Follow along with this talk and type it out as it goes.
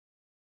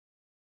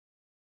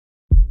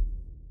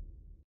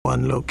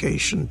one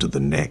location to the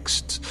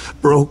next.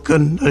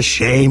 Broken,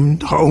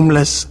 ashamed,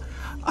 homeless.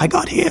 I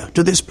got here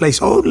to this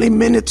place only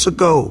minutes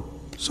ago,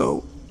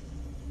 so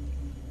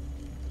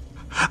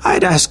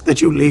I'd ask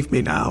that you leave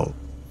me now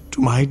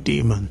to my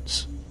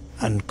demons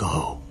and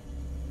go.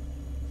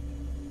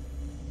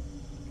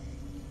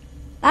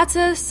 That's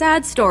a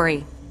sad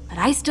story, but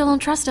I still don't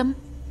trust him.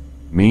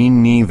 Me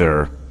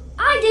neither.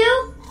 I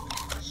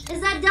do!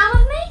 Is that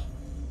dumb of me?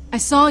 I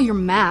saw your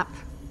map,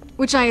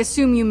 which I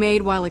assume you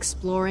made while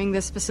exploring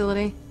this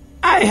facility.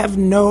 I have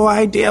no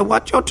idea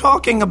what you're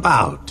talking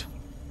about.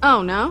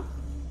 Oh, no?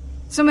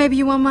 So maybe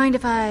you won't mind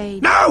if I...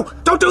 No!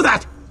 Don't do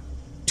that!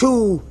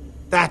 To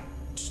that,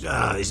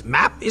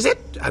 map, is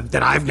it?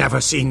 That I've never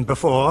seen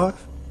before.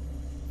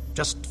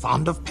 Just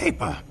fond of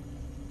paper.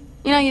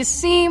 You know, you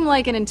seem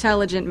like an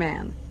intelligent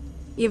man.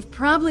 You've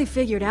probably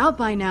figured out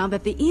by now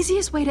that the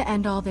easiest way to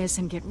end all this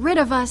and get rid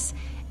of us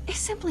is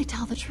simply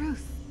tell the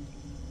truth.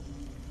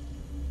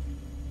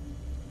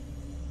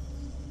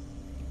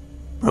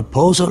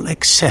 Proposal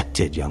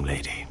accepted, young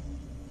lady.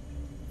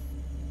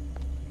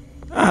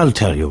 I'll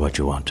tell you what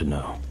you want to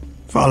know.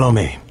 Follow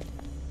me.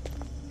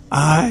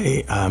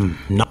 I am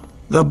not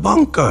the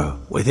bunker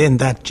within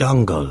that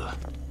jungle.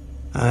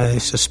 I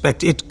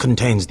suspect it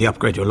contains the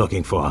upgrade you're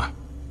looking for.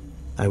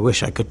 I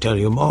wish I could tell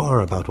you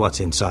more about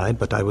what's inside,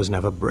 but I was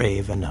never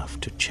brave enough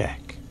to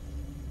check.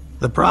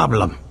 The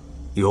problem,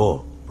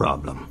 your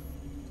problem,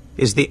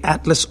 is the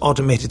Atlas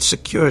automated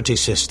security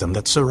system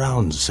that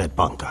surrounds said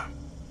bunker.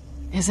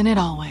 Isn't it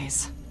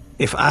always?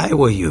 If I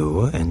were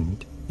you,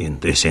 and in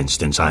this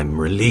instance I'm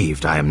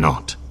relieved I am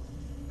not,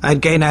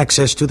 I'd gain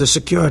access to the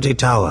security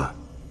tower,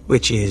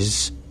 which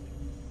is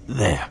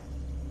there.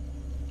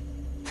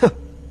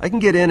 I can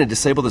get in and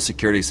disable the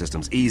security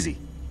systems easy.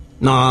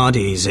 Not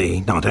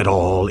easy, not at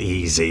all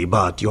easy,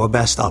 but your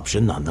best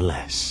option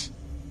nonetheless.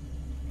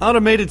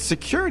 Automated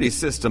security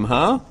system,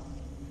 huh?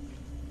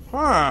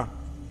 Huh.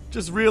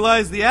 Just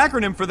realized the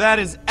acronym for that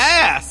is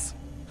ASS!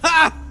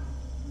 Ha!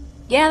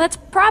 Yeah, that's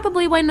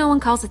probably why no one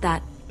calls it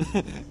that.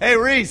 Hey,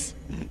 Reese,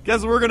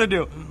 guess what we're gonna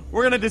do?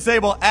 We're gonna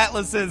disable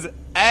Atlas's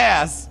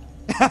ass.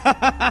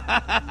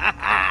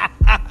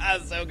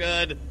 So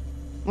good.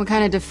 What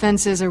kind of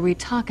defenses are we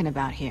talking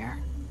about here?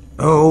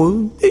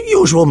 Oh, the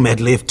usual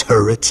medley of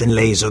turrets and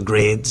laser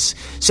grids.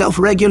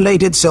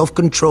 Self-regulated,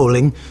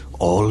 self-controlling,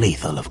 all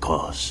lethal, of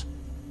course.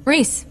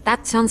 Reese,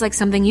 that sounds like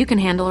something you can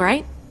handle,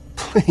 right?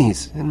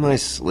 Please, in my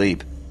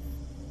sleep.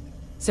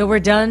 So we're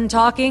done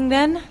talking,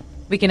 then?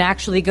 We can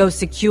actually go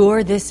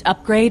secure this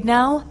upgrade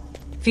now?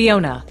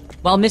 Fiona,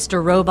 while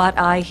Mr. Robot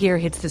Eye here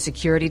hits the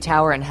security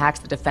tower and hacks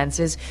the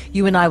defenses,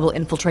 you and I will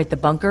infiltrate the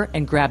bunker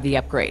and grab the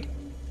upgrade.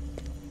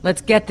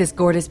 Let's get this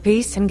gorgeous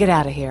piece and get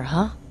out of here,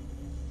 huh?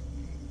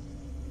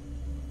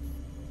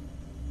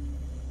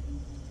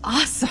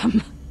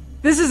 Awesome!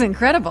 This is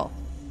incredible.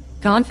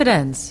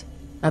 Confidence.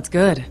 That's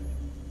good.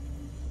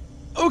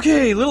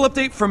 Okay, little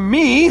update from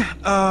me,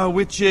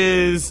 which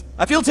is...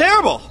 I feel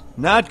terrible.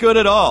 Not good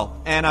at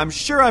all. And I'm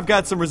sure I've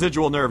got some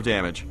residual nerve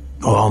damage.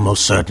 Oh,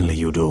 almost certainly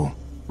you do.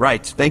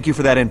 Right, thank you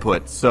for that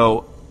input.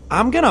 So,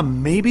 I'm gonna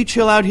maybe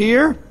chill out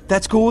here?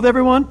 That's cool with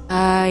everyone?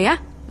 Yeah,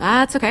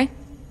 that's okay.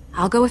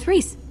 I'll go with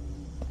Reese.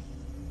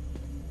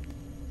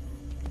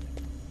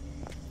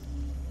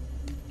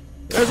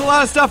 There's a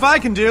lot of stuff I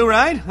can do,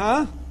 right?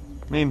 Huh?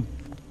 I mean,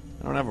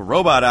 I don't have a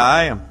robot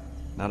eye. I'm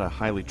not a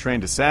highly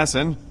trained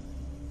assassin.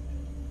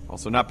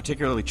 Also not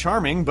particularly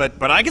charming, but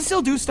I can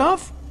still do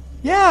stuff.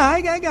 Yeah,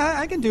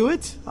 I can do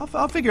it.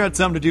 I'll figure out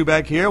something to do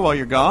back here while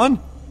you're gone.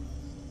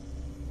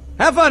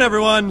 Have fun,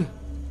 everyone.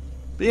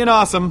 Being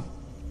awesome,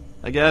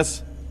 I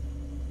guess.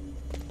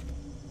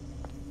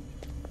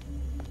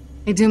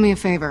 Hey, do me a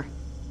favor.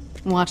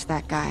 Watch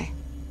that guy.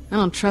 I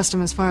don't trust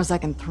him as far as I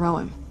can throw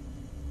him.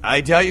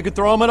 I doubt you could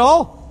throw him at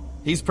all.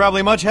 He's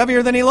probably much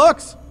heavier than he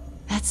looks.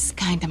 That's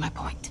kinda my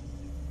point.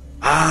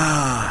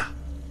 Ah,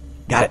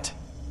 got it.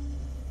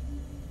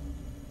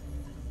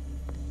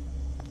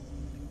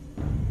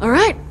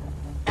 Alright.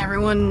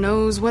 Everyone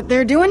knows what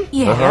they're doing?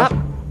 Yeah.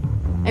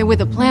 And with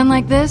a plan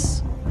like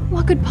this,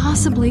 what could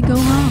possibly go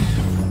wrong?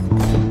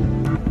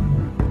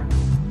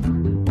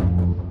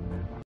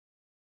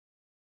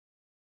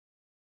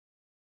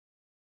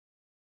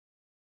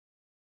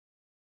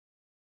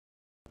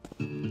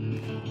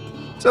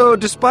 So,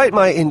 despite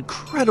my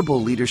incredible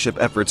leadership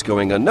efforts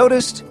going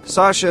unnoticed,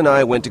 Sasha and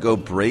I went to go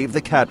brave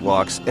the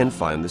catwalks and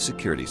find the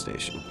security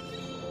station.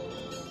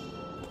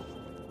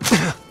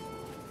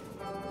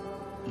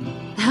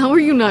 How are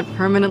you not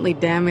permanently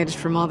damaged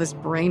from all this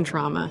brain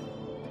trauma?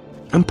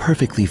 I'm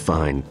perfectly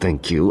fine,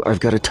 thank you. I've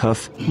got a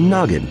tough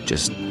noggin.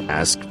 Just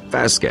ask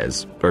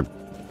Vasquez. Or,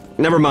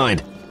 never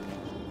mind.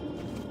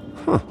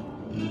 Huh.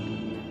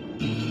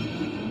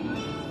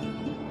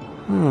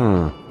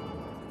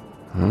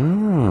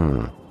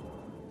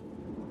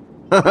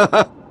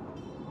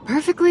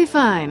 Perfectly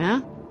fine,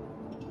 huh?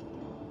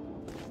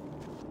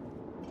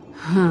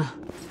 Huh.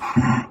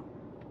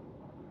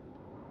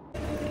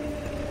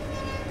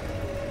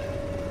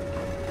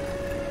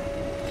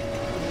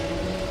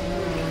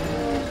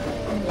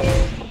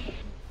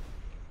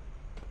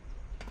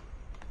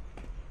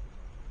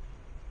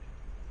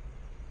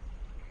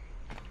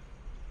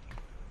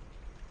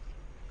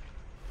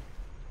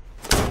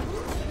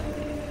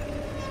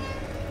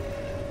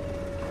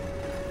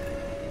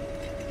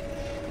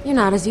 You're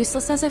not as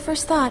useless as I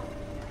first thought.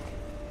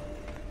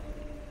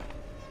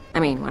 I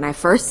mean, when I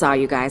first saw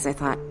you guys, I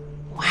thought,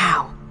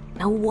 wow,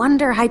 no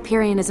wonder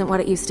Hyperion isn't what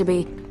it used to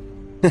be.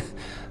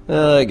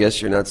 I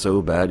guess you're not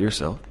so bad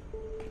yourself.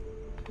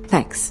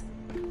 Thanks.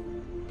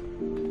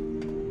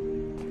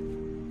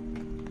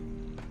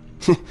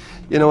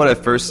 You know, when I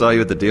first saw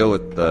you at the deal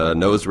with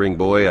Nose Ring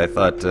Boy, I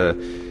thought,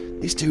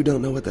 these two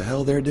don't know what the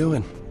hell they're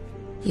doing.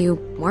 You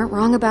weren't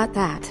wrong about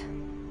that.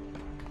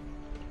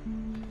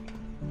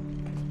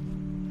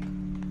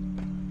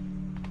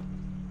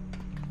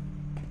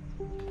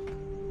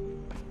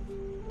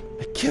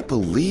 I can't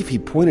believe he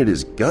pointed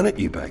his gun at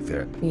you back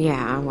there.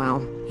 Yeah,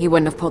 well, he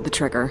wouldn't have pulled the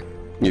trigger.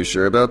 You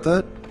sure about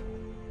that?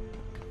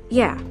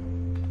 Yeah,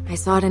 I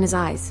saw it in his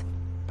eyes.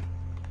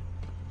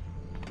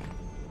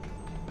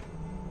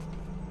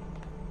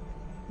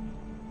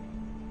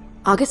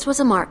 August was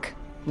a mark.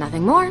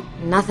 Nothing more,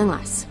 nothing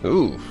less.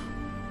 Ooh,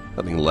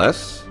 nothing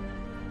less?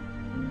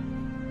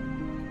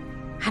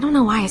 I don't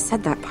know why I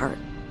said that part.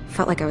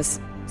 Felt like I was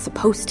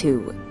supposed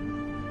to.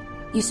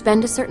 You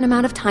spend a certain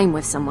amount of time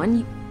with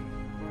someone,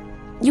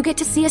 you get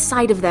to see a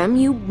side of them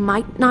you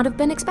might not have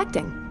been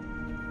expecting.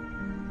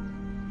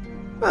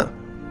 Oh,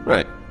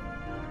 right.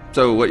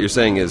 So what you're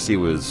saying is he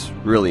was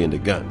really into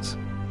guns?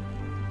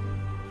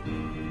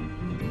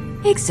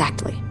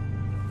 Exactly.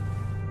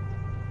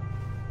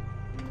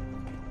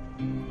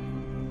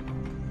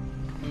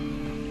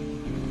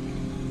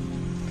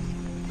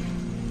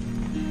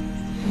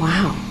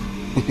 Wow.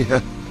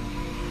 Yeah.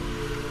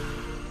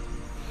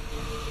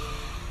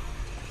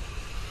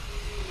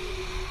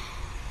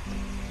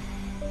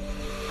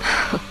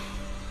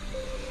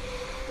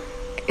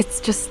 It's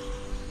just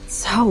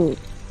so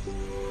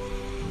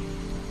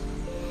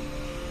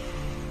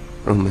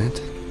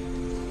romantic.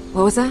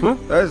 What was that? Huh?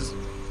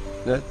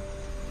 That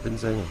didn't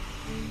say that.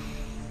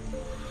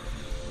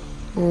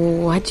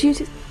 What'd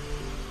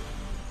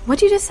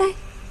you just say?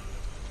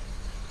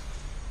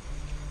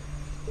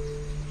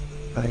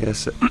 I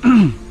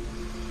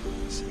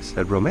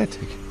said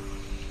romantic.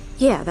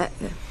 Yeah,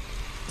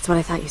 that's what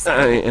I thought you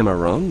said. Am I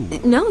wrong?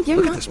 No, you're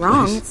Look at not this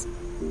wrong. place.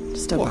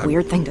 It's just a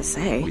weird thing to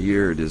say.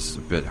 Weird is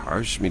a bit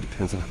harsh. I mean,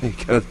 depends on how you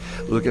kind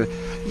of look at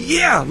it.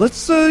 Yeah,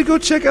 let's go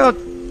check out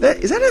that.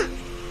 Is that a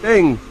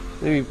thing?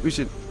 Maybe we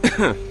should.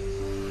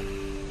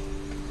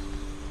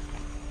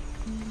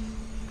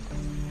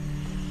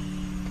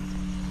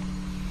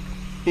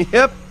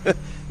 Yep,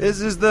 this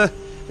is the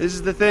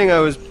thing I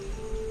was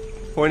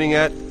pointing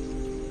at.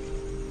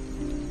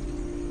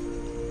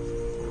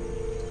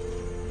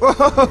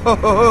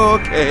 Whoa,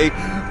 okay,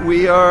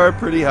 we are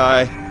pretty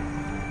high.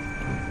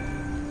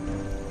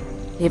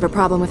 You have a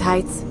problem with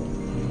heights?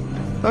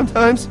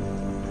 Sometimes,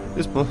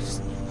 just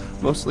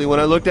mostly when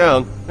I look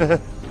down.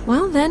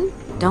 Well, then,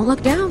 don't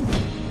look down.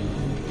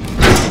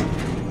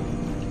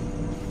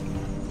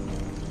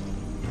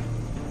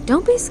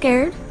 Don't be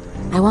scared.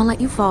 I won't let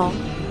you fall.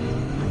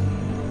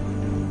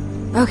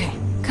 Okay,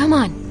 come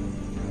on.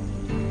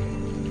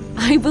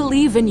 I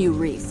believe in you,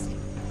 Reese.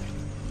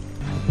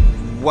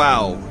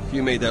 Wow,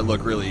 you made that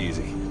look really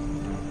easy.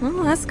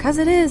 Well, that's 'cause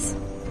it is.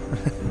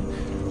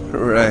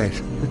 Right.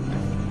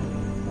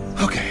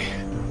 Okay,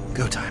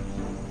 go time.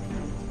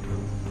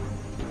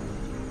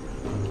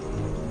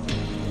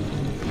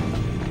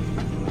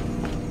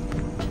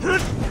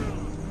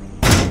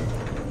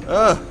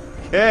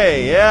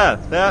 Okay, yeah,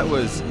 that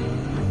was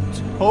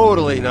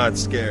totally not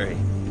scary.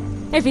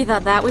 If you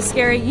thought that was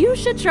scary, you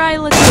should try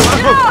looking.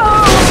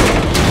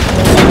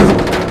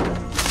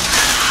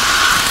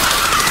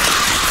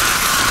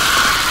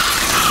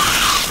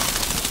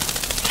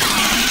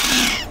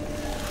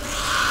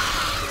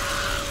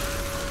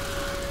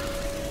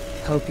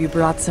 Hope you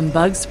brought some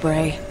bug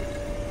spray.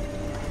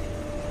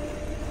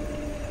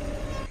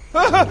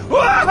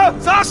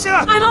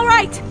 Sasha! I'm all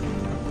right.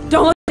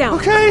 Don't look down.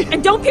 Okay.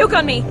 And don't puke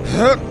on me.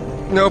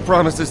 No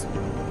promises.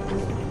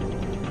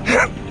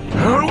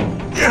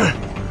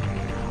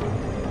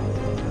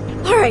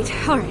 All right.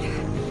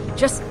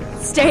 Just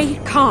stay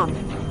calm.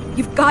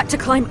 You've got to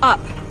climb up.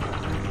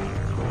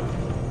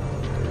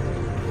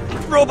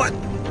 Robot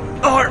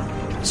arm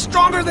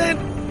stronger than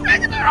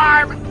regular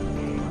arm.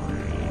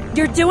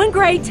 You're doing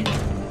great.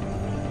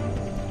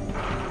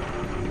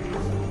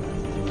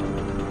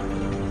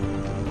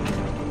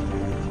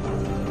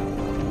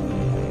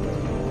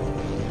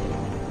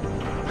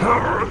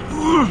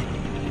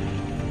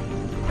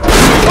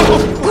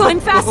 Climb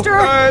faster!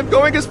 I'm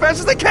going as fast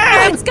as I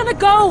can! It's gonna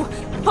go!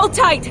 Hold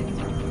tight!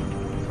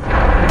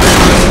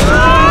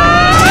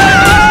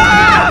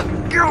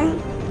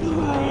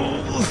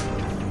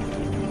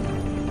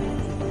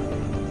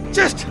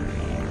 Just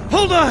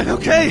hold on,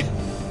 okay?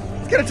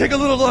 It's gonna take a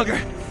little longer.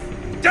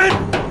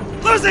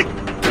 Done losing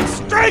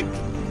strength!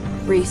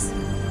 Reese,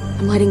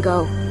 I'm letting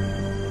go.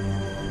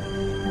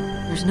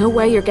 There's no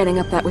way you're getting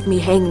up that with me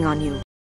hanging on you.